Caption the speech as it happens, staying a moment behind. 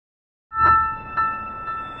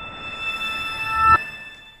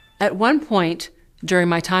At one point during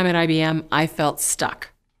my time at IBM, I felt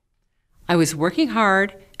stuck. I was working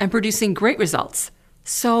hard and producing great results.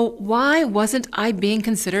 So why wasn't I being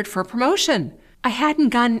considered for a promotion? I hadn't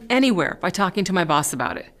gotten anywhere by talking to my boss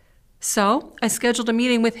about it. So I scheduled a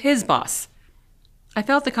meeting with his boss. I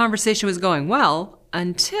felt the conversation was going well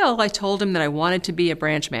until I told him that I wanted to be a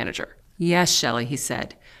branch manager. Yes, Shelley, he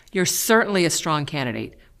said, you're certainly a strong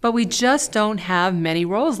candidate, but we just don't have many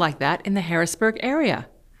roles like that in the Harrisburg area.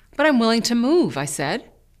 But I'm willing to move, I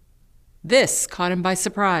said. This caught him by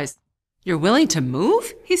surprise. You're willing to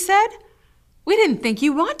move? He said. We didn't think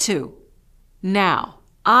you want to. Now,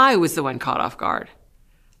 I was the one caught off guard.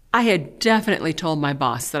 I had definitely told my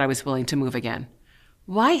boss that I was willing to move again.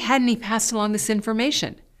 Why hadn't he passed along this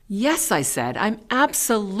information? Yes, I said, I'm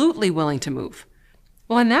absolutely willing to move.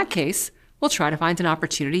 Well, in that case, we'll try to find an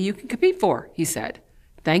opportunity you can compete for, he said.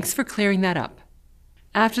 Thanks for clearing that up.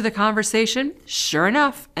 After the conversation, sure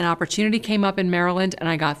enough, an opportunity came up in Maryland and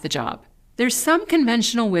I got the job. There's some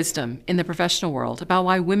conventional wisdom in the professional world about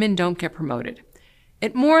why women don't get promoted.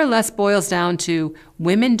 It more or less boils down to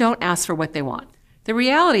women don't ask for what they want. The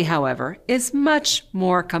reality, however, is much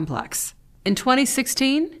more complex. In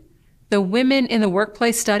 2016, the Women in the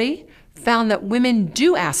Workplace study found that women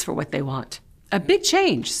do ask for what they want. A big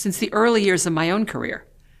change since the early years of my own career.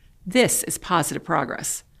 This is positive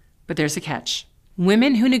progress, but there's a catch.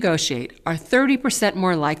 Women who negotiate are 30%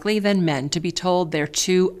 more likely than men to be told they're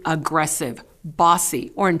too aggressive,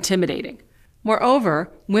 bossy, or intimidating.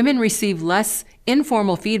 Moreover, women receive less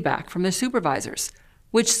informal feedback from their supervisors,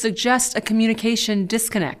 which suggests a communication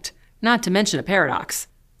disconnect, not to mention a paradox.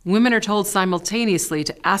 Women are told simultaneously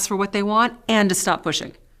to ask for what they want and to stop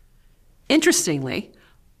pushing. Interestingly,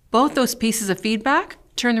 both those pieces of feedback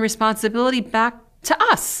turn the responsibility back to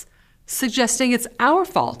us, suggesting it's our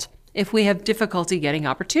fault if we have difficulty getting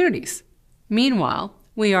opportunities. Meanwhile,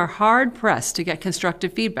 we are hard-pressed to get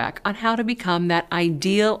constructive feedback on how to become that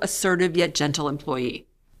ideal, assertive yet gentle employee.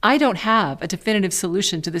 I don't have a definitive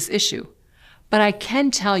solution to this issue, but I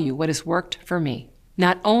can tell you what has worked for me.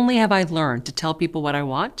 Not only have I learned to tell people what I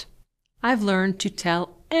want, I've learned to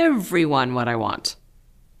tell everyone what I want.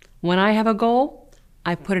 When I have a goal,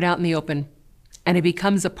 I put it out in the open, and it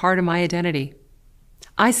becomes a part of my identity.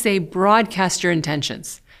 I say broadcast your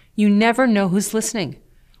intentions. You never know who's listening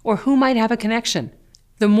or who might have a connection.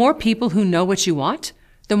 The more people who know what you want,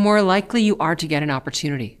 the more likely you are to get an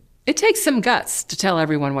opportunity. It takes some guts to tell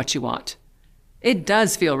everyone what you want. It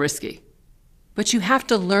does feel risky, but you have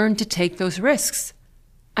to learn to take those risks.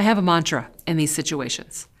 I have a mantra in these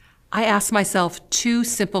situations. I ask myself two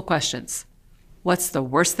simple questions. What's the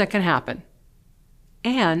worst that can happen?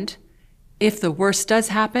 And if the worst does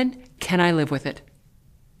happen, can I live with it?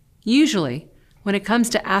 Usually, when it comes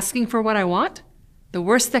to asking for what I want, the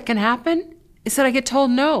worst that can happen is that I get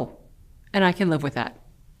told no, and I can live with that.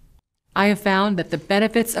 I have found that the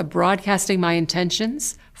benefits of broadcasting my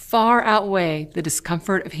intentions far outweigh the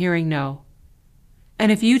discomfort of hearing no.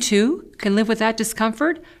 And if you too can live with that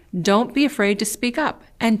discomfort, don't be afraid to speak up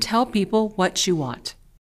and tell people what you want.